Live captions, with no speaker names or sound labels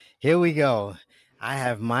Here we go. I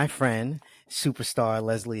have my friend, superstar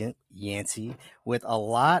Leslie Yancy, with a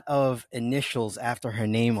lot of initials after her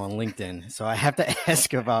name on LinkedIn. So I have to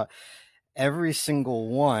ask about every single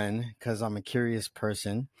one because I'm a curious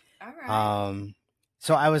person. All right. Um,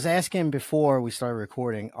 so I was asking before we started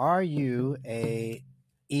recording, are you a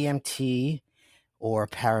EMT or a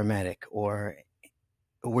paramedic, or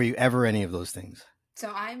were you ever any of those things?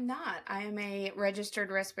 So I'm not. I am a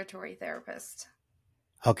registered respiratory therapist.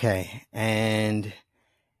 Okay. And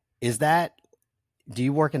is that, do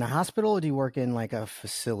you work in a hospital or do you work in like a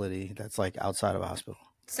facility that's like outside of a hospital?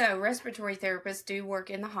 So respiratory therapists do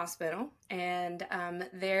work in the hospital, and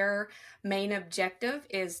their main objective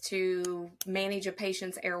is to manage a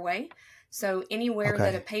patient's airway. So anywhere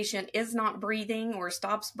that a Okay. patient is not breathing or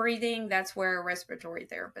stops breathing, that's where a respiratory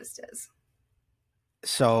therapist is.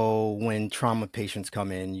 So when trauma patients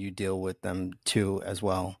come in, you deal with them too as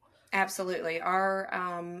well. Absolutely.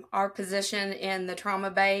 Our position in the trauma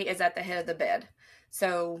bay is at the head of the bed.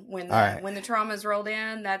 So All right. when the trauma is rolled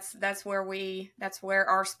in, that's where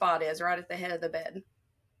our spot is, right at the head of the bed.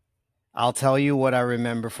 I'll tell you what I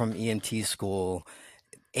remember from EMT school.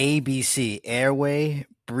 ABC, airway,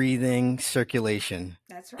 breathing, circulation.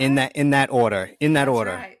 That's In right. that order. In that That's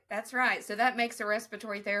order. right. That's right. So that makes a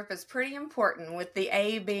respiratory therapist pretty important, with the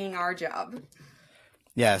A being our job.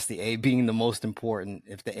 Yes, the A being the most important.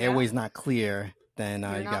 If the Yeah. airway's not clear, then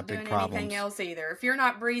You're you not got big doing anything problems. else either. If you're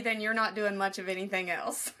not breathing, you're not doing much of anything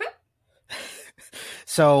else.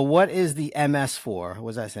 So what is the MS for? What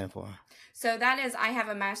does that stand for? So that is, I have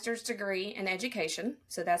a master's degree in education.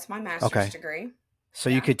 So that's my master's Okay. degree. So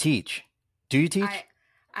you Yeah. could teach. Do you I teach?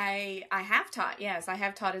 I have taught. Yes, I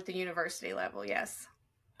have taught at the university level. Yes.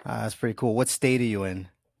 That's pretty cool. What state are you in?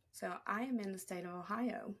 So I am in the state of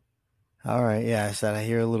Ohio. All right. Yeah, I said I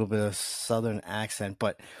hear a little bit of southern accent,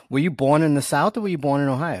 but were you born in the South or were you born in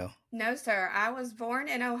Ohio? No, sir. I was born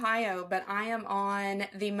in Ohio, but I am on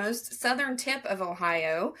the most southern tip of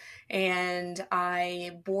Ohio, and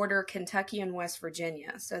I border Kentucky and West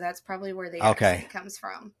Virginia. So that's probably where the Okay. accent comes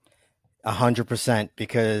from. 100%,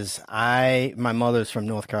 because my mother's from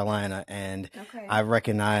North Carolina and Okay. I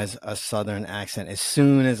recognize a southern accent as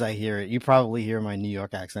soon as I hear it. You probably hear my New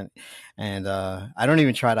York accent, and I don't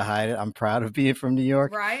even try to hide it. I'm proud of being from New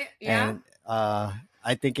York, Right? Yeah. and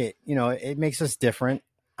I think it makes us different.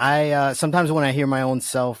 I sometimes when I hear my own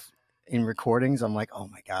self in recordings, I'm like, oh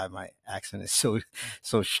my god, my accent is so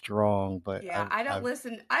strong. But Yeah, I've I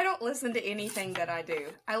don't listen to anything that I do.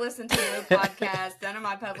 I listen to no podcast, none of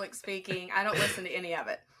my public speaking. I don't listen to any of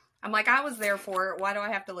it. I'm like, I was there for it. Why do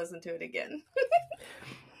I have to listen to it again?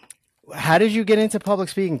 How did you get into public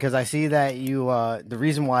speaking? Because I see that you, the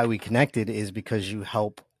reason why we connected is because you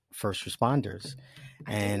help first responders.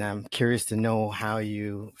 I And do. I'm curious to know how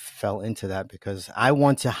you fell into that because I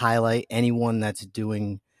want to highlight anyone that's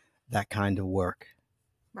doing that kind of work.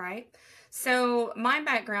 Right. So my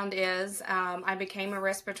background is I became a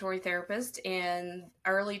respiratory therapist in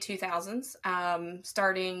early 2000s,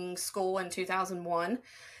 starting school in 2001.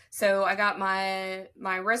 So I got my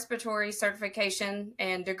respiratory certification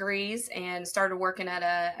and degrees and started working at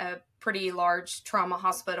a pretty large trauma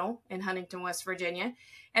hospital in Huntington, West Virginia.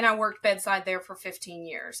 And I worked bedside there for 15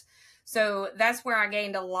 years. So that's where I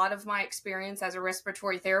gained a lot of my experience as a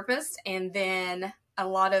respiratory therapist. And then a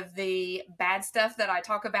lot of the bad stuff that I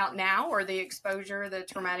talk about now, or the exposure, the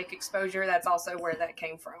traumatic exposure, that's also where that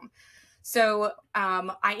came from. So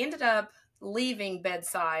I ended up leaving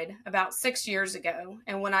bedside about 6 years ago.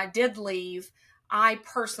 And when I did leave, I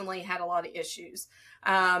personally had a lot of issues.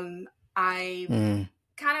 I Mm,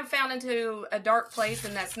 kind of found into a dark place,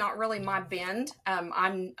 and that's not really my bend.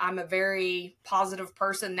 I'm a very positive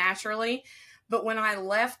person naturally, but when I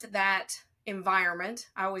left that environment,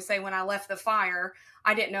 I always say when I left the fire,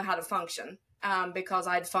 I didn't know how to function, because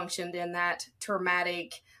I'd functioned in that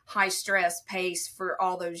traumatic, high stress pace for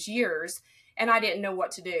all those years. And I didn't know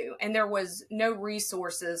what to do. And there was no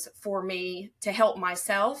resources for me to help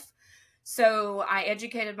myself. So I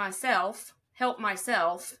educated myself, helped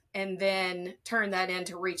myself, and then turned that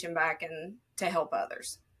into reaching back and to help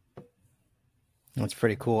others. that's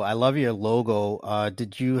pretty cool. I love your logo.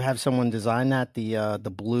 Did you have someone design that?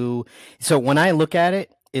 The blue. So when I look at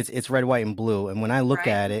it, it's red, white, and blue. And when I look Right?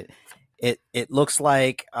 at it, it looks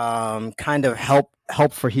like kind of help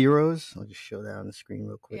for heroes. I'll just show that on the screen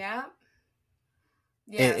real quick. Yeah.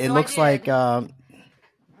 It, Yeah. it So I looks like did.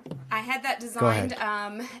 I had that go designed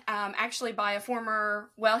ahead. actually by a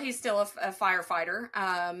former, well, he's still a firefighter,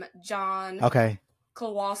 John Okay.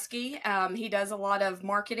 Kowalski. He does a lot of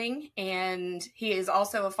marketing, and he is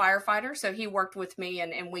also a firefighter. So he worked with me,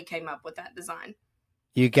 and we came up with that design.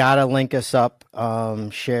 You gotta link us up.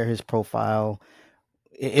 Share his profile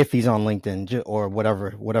if he's on LinkedIn or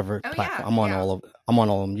whatever Oh yeah, platform. yeah. I'm on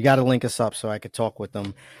all of them. You got to link us up so I could talk with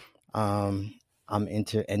them. I'm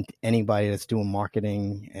into anybody that's doing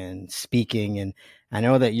marketing and speaking, and I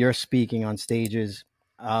know that you're speaking on stages.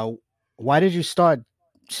 Uh, why did you start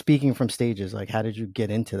speaking from stages? Like, how did you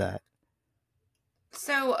get into that?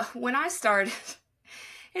 So when I started,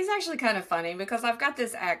 it's actually kind of funny because I've got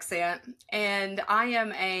this accent, and I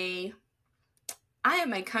am a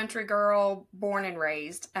country girl, born and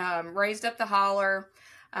raised, raised up the holler.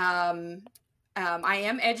 Um, I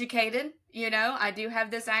am educated. I do have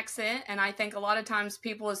this accent, and I think a lot of times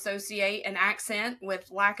people associate an accent with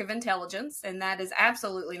lack of intelligence, and that is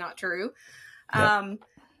absolutely not true. Yep. Um,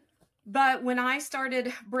 but when I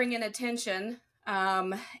started bringing attention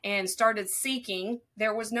and started seeking,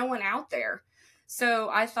 there was no one out there. So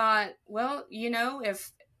I thought, well,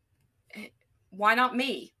 if why not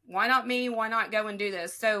me? Why not me? Why not go and do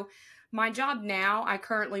this? So my job now, I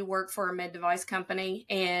currently work for a med device company,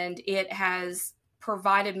 and it has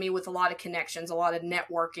provided me with a lot of connections, a lot of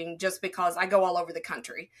networking, just because I go all over the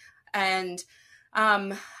country. And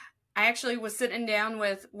I actually was sitting down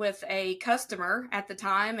with a customer at the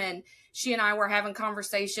time, and she and I were having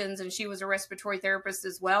conversations, and she was a respiratory therapist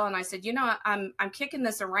as well. And I said, I'm kicking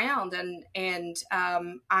this around, and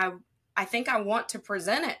I think I want to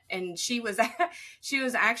present it. And she was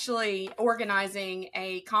actually organizing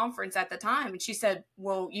a conference at the time, and she said,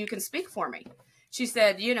 well, you can speak for me. She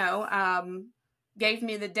said, gave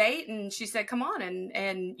me the date, and she said, come on,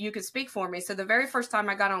 and you could speak for me. So the very first time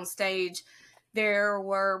I got on stage, there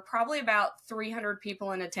were probably about 300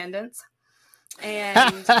 people in attendance.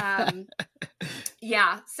 And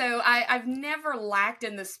yeah, so I've never lacked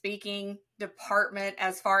in the speaking department,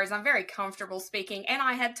 as far as I'm very comfortable speaking, and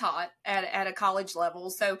I had taught at a college level.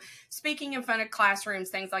 So speaking in front of classrooms,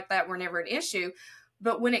 things like that were never an issue.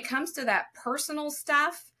 But when it comes to that personal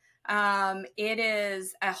stuff, it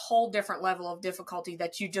is a whole different level of difficulty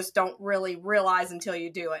that you just don't really realize until you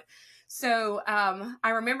do it. So I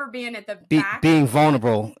remember being at the back. Being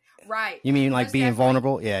vulnerable. Right. You mean like Most being definitely.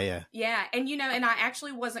 vulnerable? Yeah, yeah. Yeah, and and I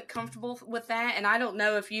actually wasn't comfortable with that, and I don't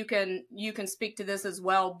know if you can speak to this as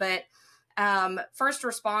well, but first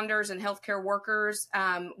responders and healthcare workers,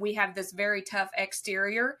 we have this very tough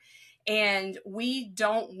exterior, and we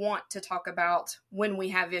don't want to talk about when we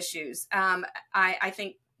have issues. I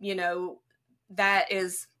think that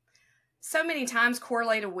is so many times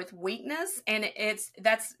correlated with weakness, and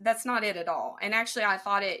that's not it at all. And actually, I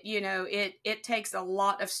thought it takes a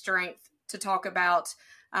lot of strength to talk about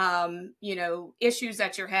issues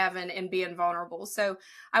that you're having and being vulnerable. So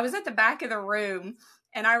I was at the back of the room,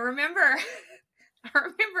 and I remember I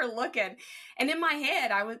remember looking, and in my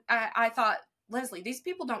head I thought, Leslie, these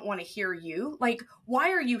people don't want to hear you. Like,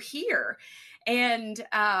 why are you here? And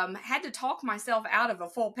had to talk myself out of a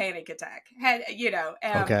full panic attack.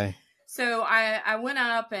 Okay. So I went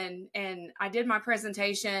up and I did my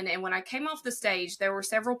presentation. And when I came off the stage, there were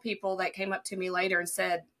several people that came up to me later and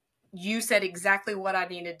said, you said exactly what I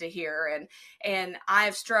needed to hear. And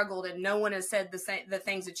I've struggled, and no one has said the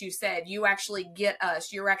things that you said. You actually get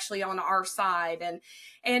us. You're actually on our side.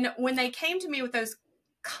 And when they came to me with those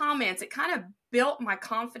comments, it kind of built my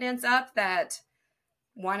confidence up that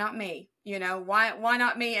why not me? Why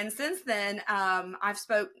not me? And since then, I've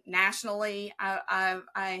spoke nationally. I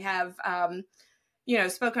have,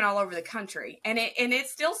 spoken all over the country, and it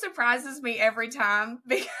still surprises me every time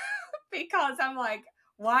because I'm like,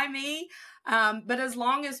 why me? But as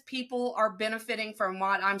long as people are benefiting from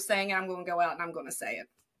what I'm saying, I'm going to go out and I'm going to say it.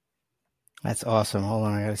 That's awesome. Hold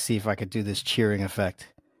on, I gotta see if I could do this cheering effect.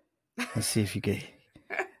 Let's see if you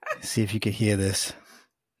could hear this.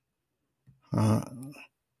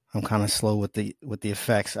 I'm kind of slow with the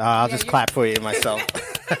effects. I'll just clap for you myself.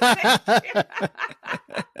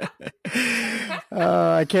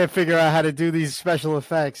 I can't figure out how to do these special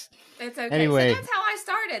effects. It's okay. Anyway, so that's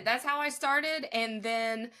how I started, and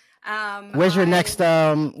then where's your next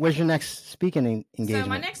speaking engagement? So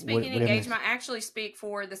my next speaking engagement, I actually speak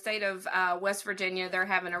for the state of West Virginia. They're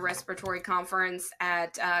having a respiratory conference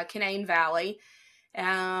at Canaan Valley.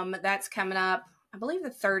 That's coming up, I believe, the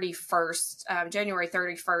 31st, January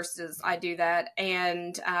 31st is I do that.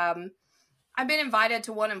 And I've been invited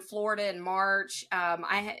to one in Florida in March.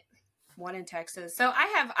 I had one in Texas. So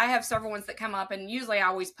I have several ones that come up, and usually I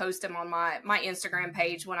always post them on my Instagram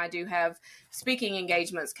page when I do have speaking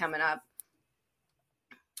engagements coming up.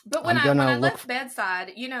 But when I left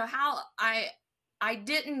bedside, how I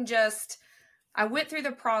didn't just, I went through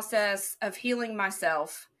the process of healing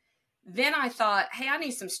myself. Then I thought, hey, I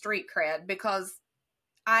need some street cred, because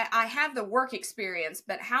I have the work experience,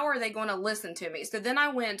 but how are they going to listen to me? So then I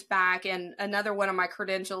went back, and another one of my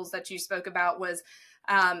credentials that you spoke about was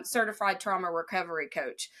certified trauma recovery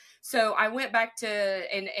coach. So I went back to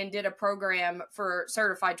and did a program for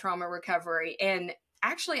certified trauma recovery. And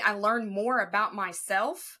actually, I learned more about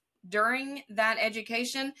myself during that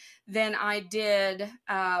education than I did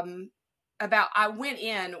I went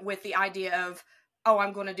in with the idea of, oh,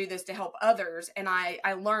 I'm going to do this to help others. And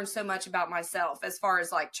I learned so much about myself as far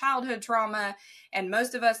as like childhood trauma. And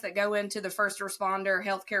most of us that go into the first responder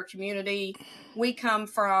healthcare community, we come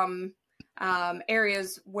from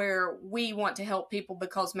areas where we want to help people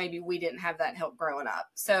because maybe we didn't have that help growing up.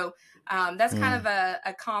 So that's kind of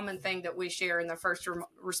a common thing that we share in the first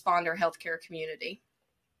responder healthcare community.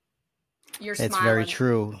 You're smiling. It's very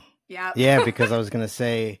true. Yeah. Yeah, because I was going to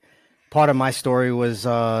say, part of my story was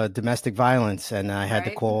domestic violence, and I had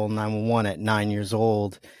to call 911 at 9 years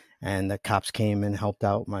old, and the cops came and helped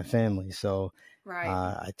out my family. So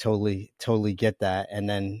I totally get that. And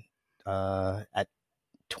then at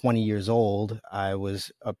 20 years old, I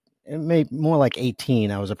was more like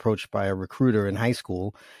 18. I was approached by a recruiter in high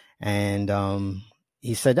school, and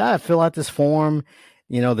he said, fill out this form.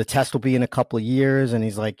 The test will be in a couple of years. And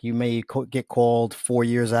he's like, you may get called 4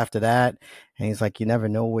 years after that. And he's like, you never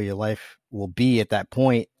know where your life will be at that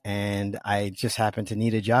point. And I just happened to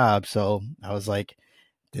need a job. So I was like,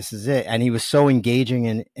 this is it. And he was so engaging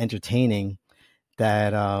and entertaining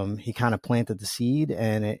that he kind of planted the seed,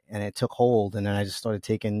 and it took hold. And then I just started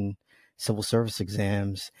taking civil service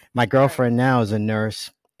exams. My girlfriend now is a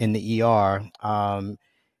nurse in the ER.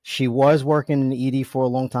 She was working in the ED for a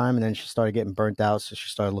long time, and then she started getting burnt out. So she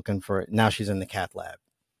started looking for it. Now she's in the cath lab.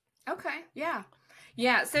 Okay. Yeah.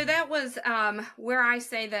 Yeah. So that was where I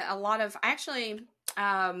say that a lot of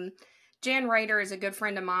Jan Rader is a good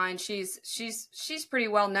friend of mine. She's pretty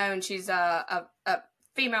well known. She's a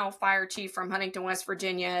female fire chief from Huntington, West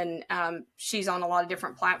Virginia, and she's on a lot of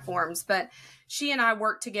different platforms. But she and I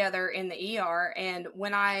worked together in the ER. And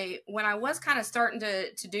when I was kind of starting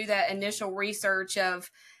to do that initial research of,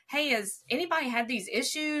 hey, has anybody had these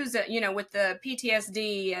issues, with the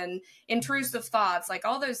PTSD and intrusive thoughts, like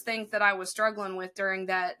all those things that I was struggling with during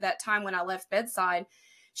that time when I left bedside.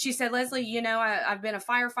 She said, Leslie, I've been a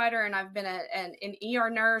firefighter and I've been an ER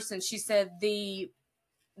nurse. And she said, the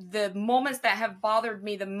moments that have bothered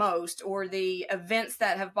me the most, or the events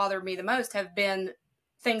that have bothered me the most, have been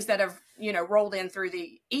things that have, rolled in through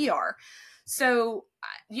the ER. So,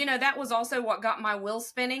 that was also what got my wheels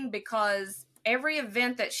spinning, because every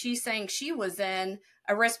event that she's saying she was in,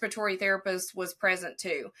 a respiratory therapist was present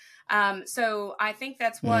too. So I think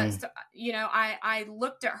that's what, I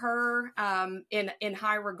looked at her in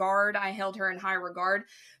high regard. I held her in high regard.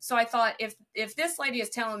 So I thought, if this lady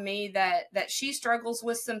is telling me that she struggles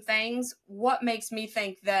with some things, what makes me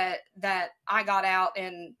think that I got out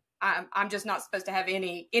and I'm just not supposed to have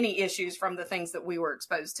any issues from the things that we were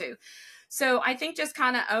exposed to. So I think just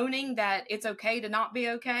kind of owning that it's okay to not be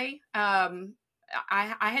okay. I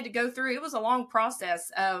had to go through, it was a long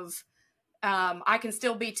process of, I can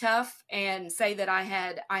still be tough and say that I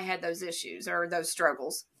had those issues or those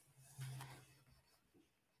struggles.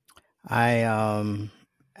 I,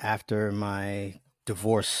 after my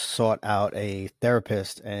divorce, sought out a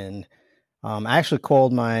therapist, and I actually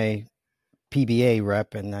called my PBA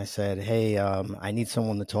rep and I said, hey, I need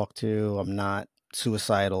someone to talk to. I'm not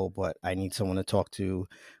suicidal, but I need someone to talk to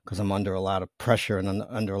because I'm under a lot of pressure and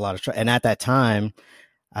under a lot of stress. And at that time,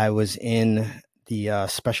 I was in the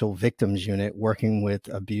special victims unit working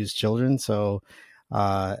with abused children. So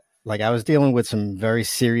I was dealing with some very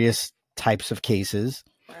serious types of cases,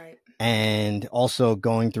 right, and also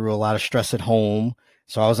going through a lot of stress at home.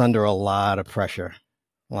 So I was under a lot of pressure,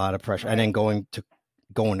 right. And then going to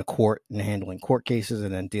court and handling court cases,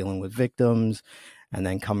 and then dealing with victims, and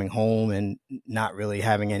then coming home and not really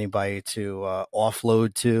having anybody to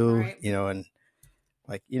offload to, right. And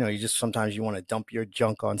you just sometimes you want to dump your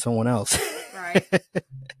junk on someone else. Right.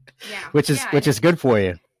 Yeah. which is good for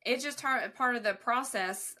you. It's just part of the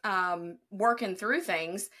process, working through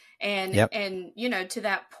things. And, yep. and, to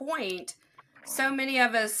that point, so many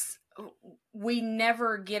of us, we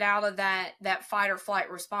never get out of that fight or flight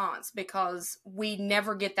response because we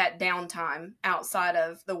never get that downtime outside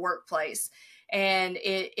of the workplace. And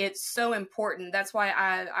it's so important. That's why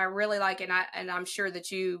I really like, and I'm sure that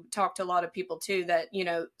you talk to a lot of people too, that,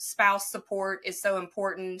 spouse support is so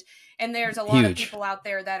important. And there's a lot of people out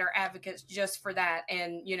there that are advocates just for that.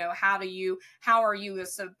 And, how are you a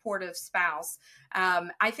supportive spouse?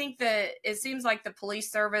 I think that it seems like the police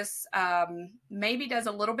service maybe does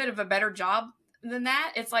a little bit of a better job than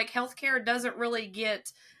that. It's like healthcare doesn't really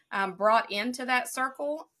get brought into that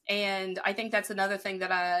circle. And I think that's another thing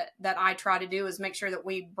that I try to do is make sure that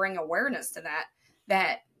we bring awareness to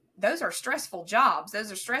that those are stressful jobs.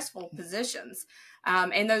 Those are stressful positions.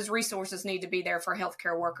 And those resources need to be there for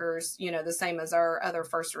healthcare workers, the same as our other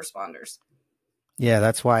first responders. Yeah,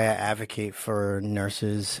 that's why I advocate for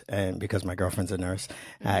nurses, and because my girlfriend's a nurse,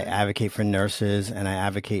 I advocate for nurses and I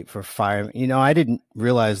advocate for firemen. I didn't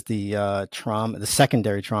realize the trauma, the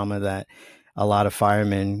secondary trauma that a lot of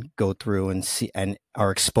firemen go through and see and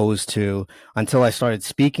are exposed to until I started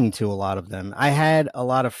speaking to a lot of them. I had a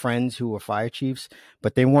lot of friends who were fire chiefs,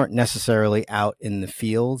 but they weren't necessarily out in the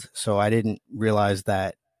field, so I didn't realize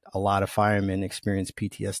that a lot of firemen experience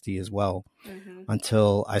PTSD as well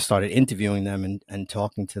until I started interviewing them and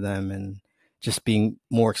talking to them and just being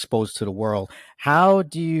more exposed to the world. How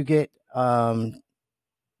do you get, what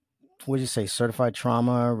did you say, certified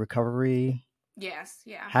trauma recovery? Yes.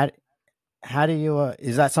 Yeah. How do you,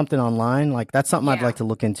 is that something online? Like that's something I'd Yeah. like to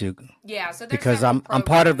look into Yeah. So there's because several I'm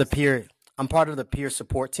part of the programs. I'm part of the peer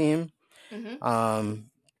support team. Mhm.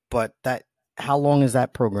 But how long is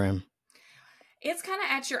that program? It's kind of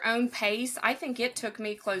at your own pace. I think it took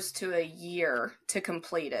me close to a year to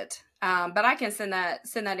complete it. But I can send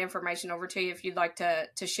that information over to you if you'd like to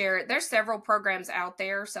share it. There's several programs out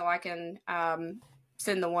there, so I can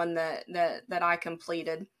send the one that I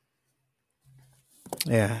completed.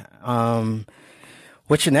 Yeah.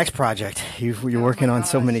 What's your next project? You're working on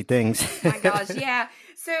so many things. My gosh, yeah.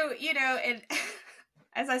 So and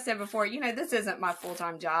as I said before, this isn't my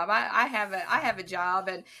full-time job. I have a job,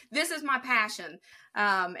 and this is my passion.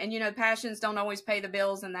 And passions don't always pay the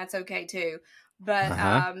bills, and that's okay too.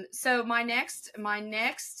 But so my next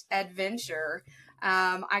adventure,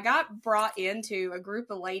 I got brought into a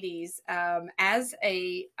group of ladies I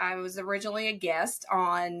was originally a guest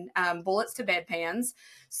on Bullets to Bedpans.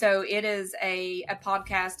 So it is a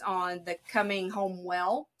podcast on the Coming Home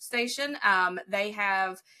Well station.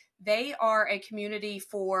 They are a community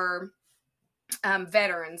for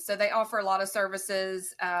veterans. So they offer a lot of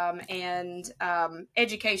services and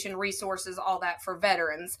education resources, all that for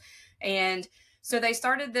veterans. And so they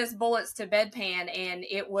started this Bullets to Bedpan, and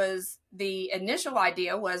the initial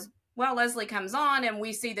idea was, well, Leslie comes on and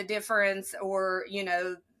we see the difference or,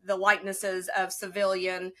 the likenesses of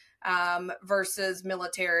civilian versus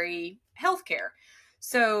military healthcare.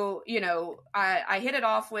 So, I hit it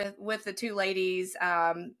off with the two ladies.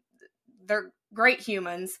 They're great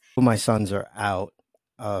humans. My sons are out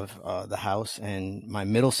of the house, and my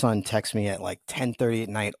middle son texts me at like 10:30 at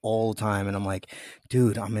night all the time, and I'm like,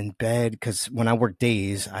 dude, I'm in bed because when I work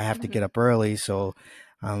days I have to get up early, so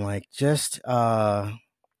I'm like, just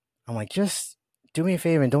do me a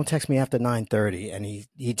favor and don't text me after 9:30. And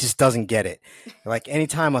he just doesn't get it. Like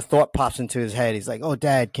anytime a thought pops into his head, he's like, oh,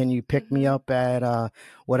 Dad, can you pick me up at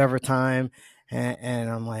whatever time? And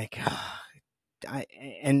I'm like,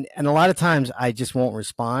 and a lot of times I just won't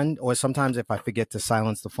respond, or sometimes if I forget to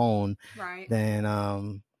silence the phone, right, then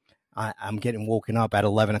I'm getting woken up at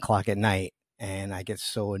 11 o'clock at night, and I get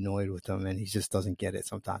so annoyed with him, and he just doesn't get it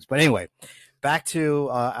sometimes. But anyway, back to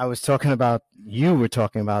you were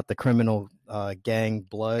talking about the criminal gang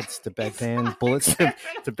Bloods to Bedpan, Bullets to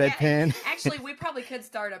Bedpan. Actually, we probably could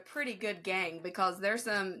start a pretty good gang because there's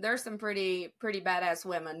some pretty badass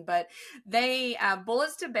women. But they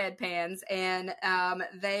Bullets to Bedpans, and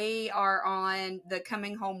they are on the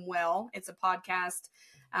Coming Home Well. It's a podcast.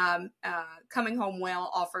 Coming Home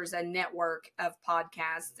Well offers a network of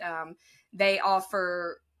podcasts. They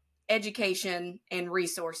offer education and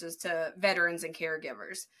resources to veterans and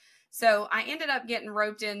caregivers. So I ended up getting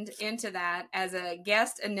roped into that as a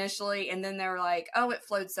guest initially, and then they were like, "Oh, it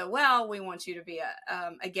flowed so well. We want you to be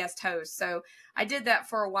a guest host." So I did that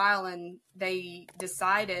for a while, and they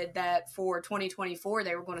decided that for 2024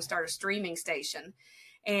 they were going to start a streaming station.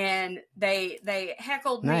 And they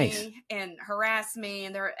heckled me and harassed me,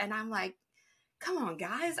 and I'm like, "Come on,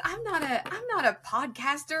 guys! I'm not a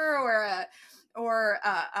podcaster or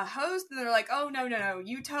a host." And they're like, "Oh, no,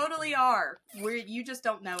 you totally are. You just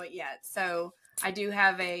don't know it yet." So I do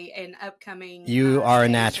have an upcoming. You are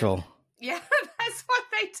station. a natural. Yeah, that's what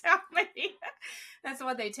they tell me. That's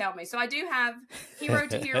what they tell me. So I do have Hero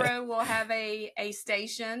to Hero will have a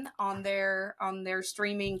station on their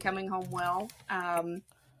streaming Coming Home Well.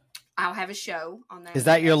 I'll have a show on that. Is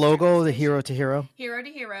that your logo, the Hero to Hero? Hero to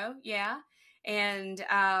Hero, yeah. And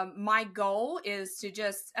my goal is to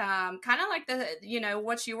just kind of like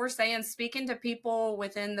what you were saying, speaking to people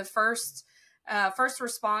within the first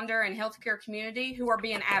responder and healthcare community who are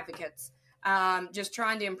being advocates, just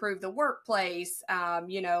trying to improve the workplace,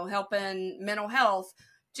 helping mental health,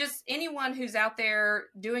 just anyone who's out there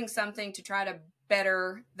doing something to try to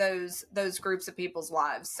better those groups of people's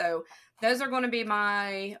lives. So those are going to be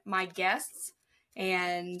my guests,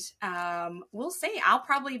 and we'll see. I'll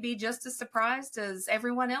probably be just as surprised as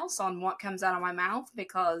everyone else on what comes out of my mouth,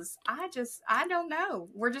 because I don't know.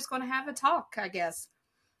 We're just going to have a talk, I guess.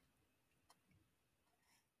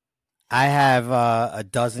 I have a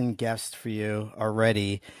dozen guests for you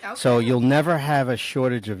already, so Okay. you'll never have a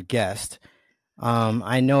shortage of guests.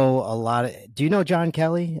 I know a lot of. Do you know John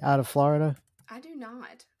Kelly out of Florida? I do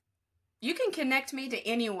not. You can connect me to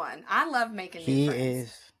anyone. I love making new He friends.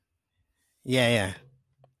 is. Yeah,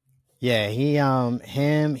 yeah,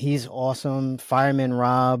 yeah. He's awesome. Fireman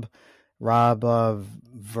Rob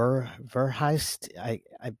Verheist. I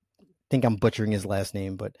think I'm butchering his last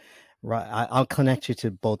name, but I'll connect you to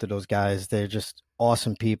both of those guys. They're just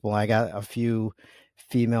awesome people. I got a few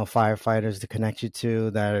female firefighters to connect you to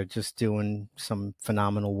that are just doing some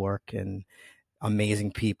phenomenal work and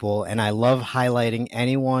amazing people. And I love highlighting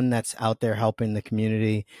anyone that's out there helping the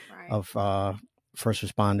community Right. of first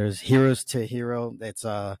responders, heroes to hero.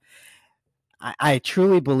 I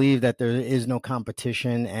truly believe that there is no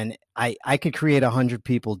competition, and I could create 100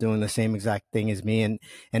 people doing the same exact thing as me, and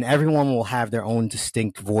everyone will have their own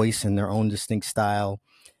distinct voice and their own distinct style.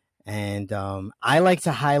 And I like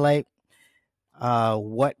to highlight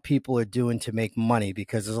what people are doing to make money,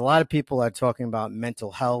 because there's a lot of people that are talking about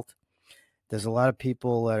mental health. There's a lot of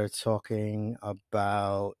people that are talking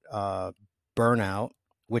about burnout,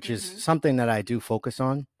 which is Mm-hmm. something that I do focus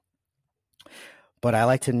on. But I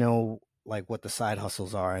like to know like what the side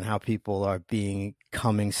hustles are and how people are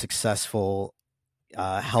becoming successful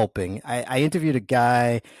helping. I interviewed a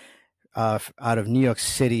guy out of New York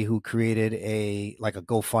City who created a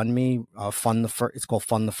GoFundMe, fund the first. It's called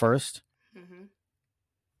Fund the First. Mm-hmm.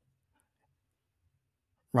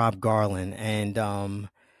 Rob Garland, and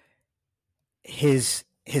his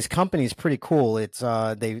company is pretty cool. It's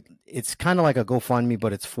kind of like a GoFundMe,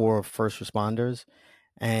 but it's for first responders,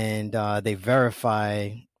 and they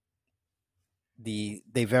verify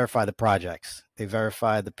the projects. They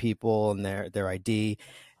verify the people and their ID.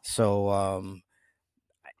 So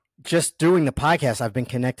just doing the podcast, I've been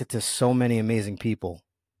connected to so many amazing people.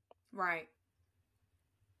 Right.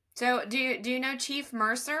 So do you know Chief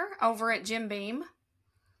Mercer over at Jim Beam?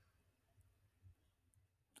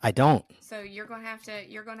 I don't. So you're going to have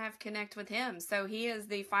to connect with him. So he is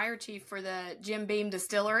the fire chief for the Jim Beam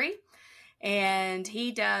Distillery, and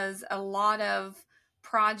he does a lot of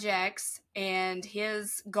projects, and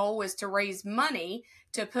his goal is to raise money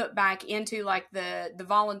to put back into like the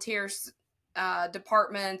volunteers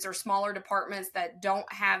departments or smaller departments that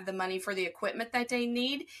don't have the money for the equipment that they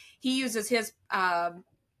need. He uses his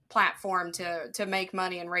platform to make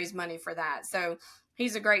money and raise money for that. So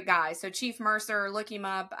he's a great guy. So Chief Mercer, look him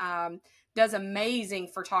up. Does amazing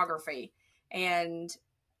photography, and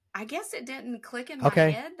I guess it didn't click in my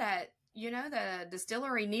Okay. head that the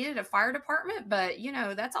distillery needed a fire department, but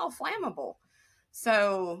that's all flammable.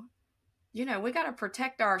 So we got to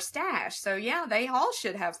protect our stash. So yeah, they all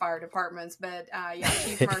should have fire departments. But yeah,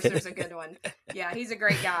 Chief Mercer's a good one. Yeah, he's a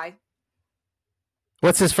great guy.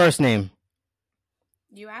 What's his first name?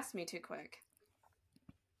 You asked me too quick.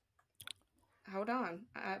 Hold on.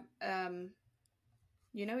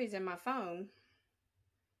 He's in my phone.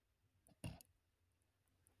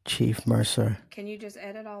 Chief Mercer. Can you just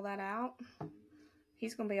edit all that out?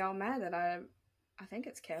 He's gonna be all mad that I think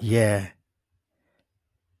it's Kevin. Yeah.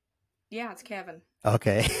 Yeah, it's Kevin.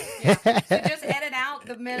 Okay. Yeah. So just edit out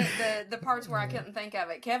the parts where I couldn't think of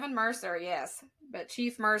it. Kevin Mercer, yes. But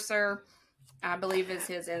Chief Mercer, I believe, is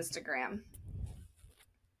his Instagram.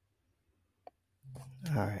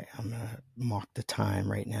 All right, I'm gonna mark the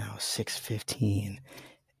time right now. 6:15.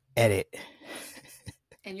 Edit.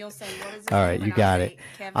 And you'll say, "What is it?" All right, you got it.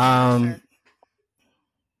 Kevin Mercer.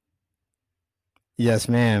 Yes,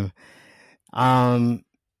 ma'am. I'm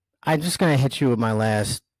just gonna hit you with my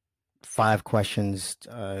last 5 questions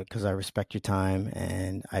because I respect your time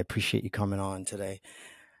and I appreciate you coming on today.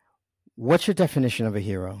 What's your definition of a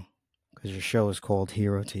hero? Because your show is called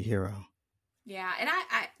Hero to Hero. Yeah, and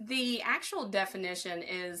the actual definition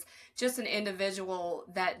is just an individual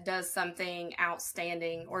that does something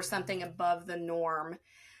outstanding or something above the norm.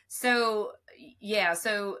 So yeah,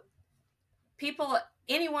 so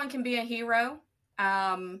anyone can be a hero,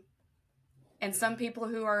 and some people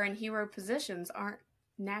who are in hero positions aren't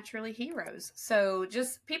naturally heroes. So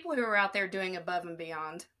just people who are out there doing above and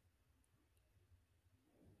beyond.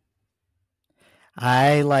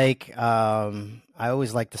 I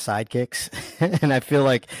always like the sidekicks, and I feel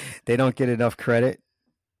like they don't get enough credit.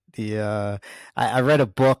 I read a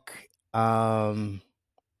book.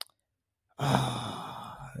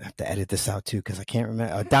 I have to edit this out too because I can't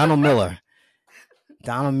remember. Donald Miller.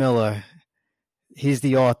 Donald Miller. He's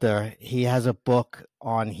the author. He has a book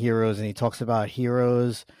on heroes, and he talks about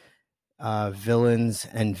heroes, villains,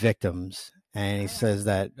 and victims. And he Oh, says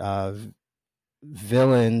that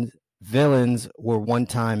villains were one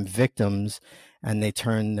time victims, and they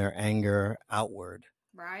turn their anger outward.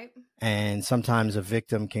 right. And sometimes a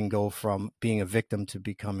victim can go from being a victim to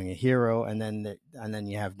becoming a hero, and then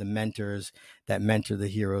you have the mentors that mentor the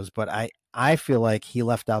heroes. But I feel like he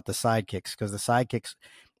left out the sidekicks, because the sidekicks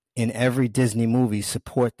in every Disney movie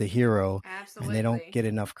support the hero, and they don't Absolutely. get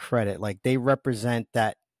enough credit. Like, they represent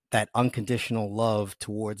that unconditional love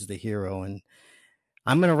towards the hero. And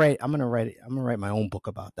I'm gonna write my own book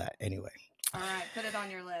about that anyway. All right, put it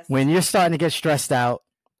on your list. When you're starting to get stressed out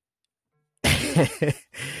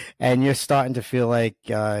and you're starting to feel like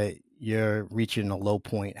you're reaching a low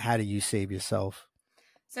point, how do you save yourself?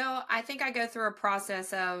 So I think I go through a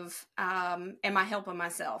process of, am I helping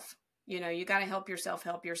myself? You got to help yourself,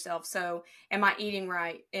 help yourself. So am I eating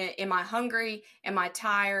right? Am I hungry? Am I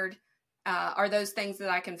tired? Are those things that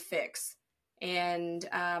I can fix? And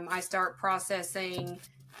I start processing,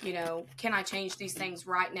 can I change these things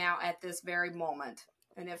right now at this very moment?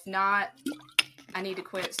 And if not, I need to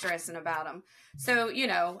quit stressing about them. So,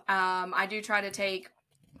 I do try to take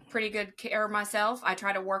pretty good care of myself. I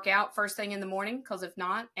try to work out first thing in the morning, because if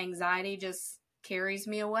not, anxiety just carries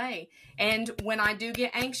me away. And when I do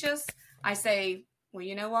get anxious, I say, well,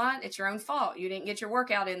 you know what? It's your own fault. You didn't get your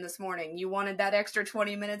workout in this morning. You wanted that extra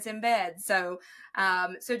 20 minutes in bed. So,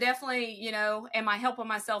 so definitely, am I helping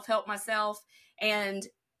myself, help myself? And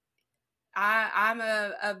I'm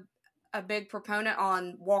a big proponent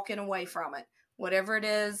on walking away from it. Whatever it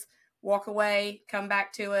is, walk away, come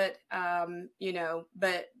back to it.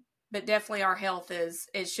 But definitely our health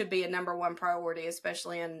it should be a number one priority,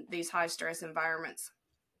 especially in these high stress environments.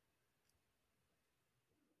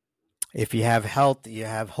 If you have health, you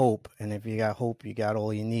have hope, and if you got hope, you got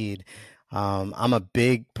all you need. I'm a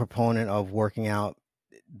big proponent of working out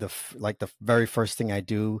the very first thing I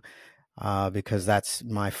do, because that's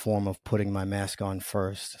my form of putting my mask on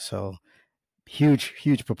first. So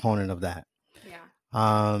huge proponent of that.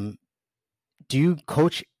 Yeah. Do you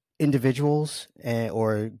coach individuals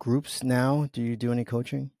or groups now? Do you do any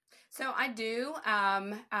coaching? So I do.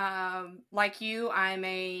 Like you, I'm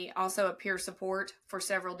also a peer support for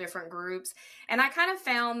several different groups, and I kind of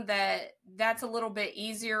found that that's a little bit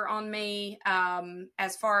easier on me,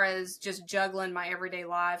 as far as just juggling my everyday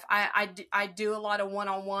life. I do a lot of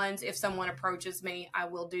one-on-ones. If someone approaches me, I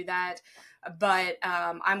will do that. But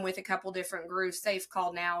I'm with a couple different groups. Safe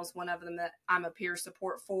Call Now is one of them that I'm a peer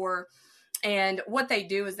support for. And what they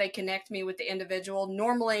do is they connect me with the individual,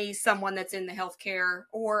 normally someone that's in the healthcare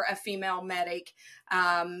or a female medic.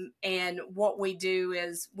 And what we do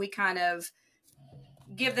is we kind of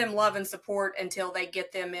give them love and support until they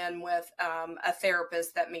get them in with a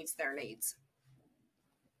therapist that meets their needs.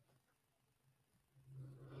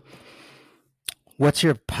 What's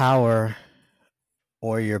your power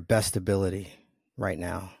or your best ability right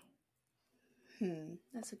now?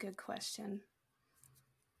 That's a good question.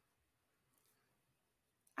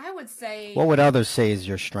 I would say, What would others say is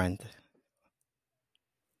your strength?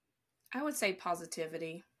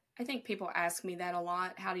 positivity. I think people ask me that a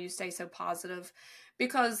lot. How do you stay so positive?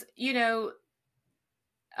 Because, a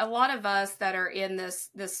lot of us that are in this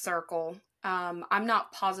circle, I'm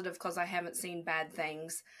not positive because I haven't seen bad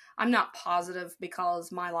things. I'm not positive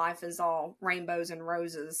because my life is all rainbows and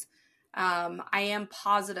roses. I am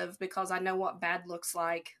positive because I know what bad looks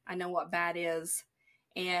like. I know what bad is,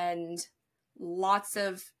 and lots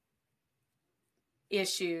of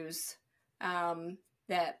issues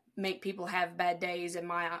that make people have bad days in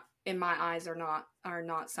my eyes are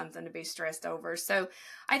not something to be stressed over. So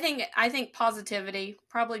I think positivity,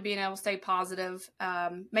 probably being able to stay positive,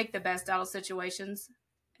 make the best out of situations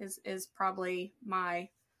is probably my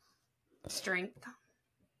strength.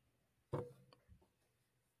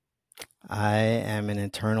 I am an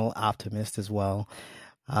eternal optimist as well.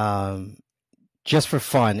 Just for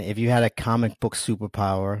fun, if you had a comic book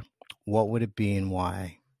superpower, what would it be and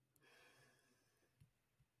why?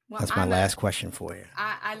 Well, That's my last question for you.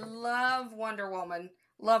 I love Wonder Woman.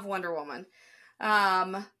 Love Wonder Woman.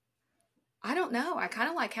 I don't know. I kind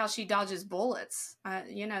of like how she dodges bullets.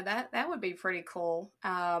 That would be pretty cool.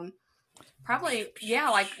 Probably,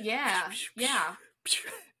 yeah.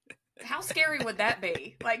 How scary would that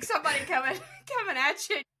be? Like somebody coming at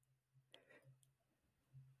you.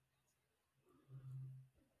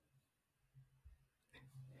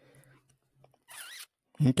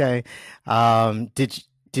 Okay.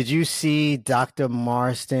 Did you see Dr.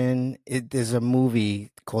 Marston? There's a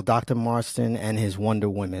movie called Dr. Marston and His Wonder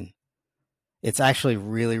Woman. It's actually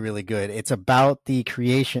really, really good. It's about the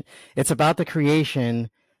creation. It's about the creation.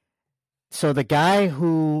 So the guy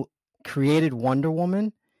who created Wonder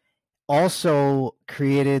Woman also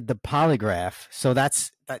created the polygraph. So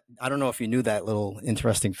that's that. I don't know if you knew that little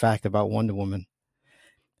interesting fact about Wonder Woman.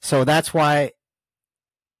 So that's why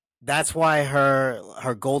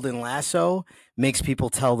her golden lasso makes people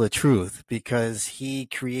tell the truth because he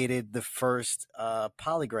created the first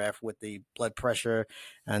polygraph with the blood pressure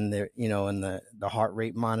and the heart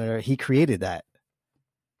rate monitor. He created that.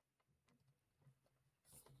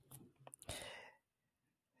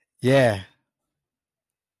 Yeah.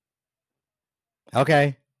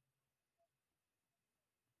 Okay.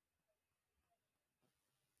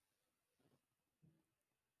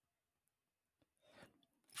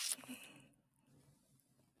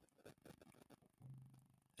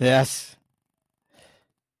 Yes.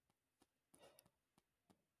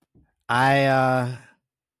 I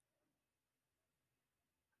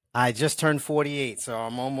just turned 48, so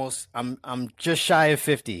I'm just shy of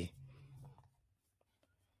 50.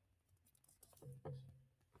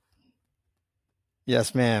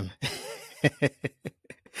 Yes, ma'am.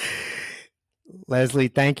 Leslie,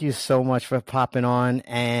 thank you so much for popping on.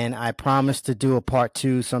 And I promise to do a part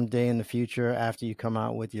two someday in the future after you come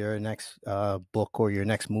out with your next book or your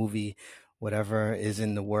next movie, whatever is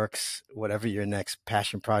in the works, whatever your next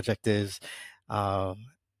passion project is. Uh,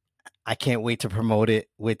 I can't wait to promote it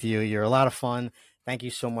with you. You're a lot of fun. Thank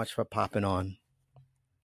you so much for popping on.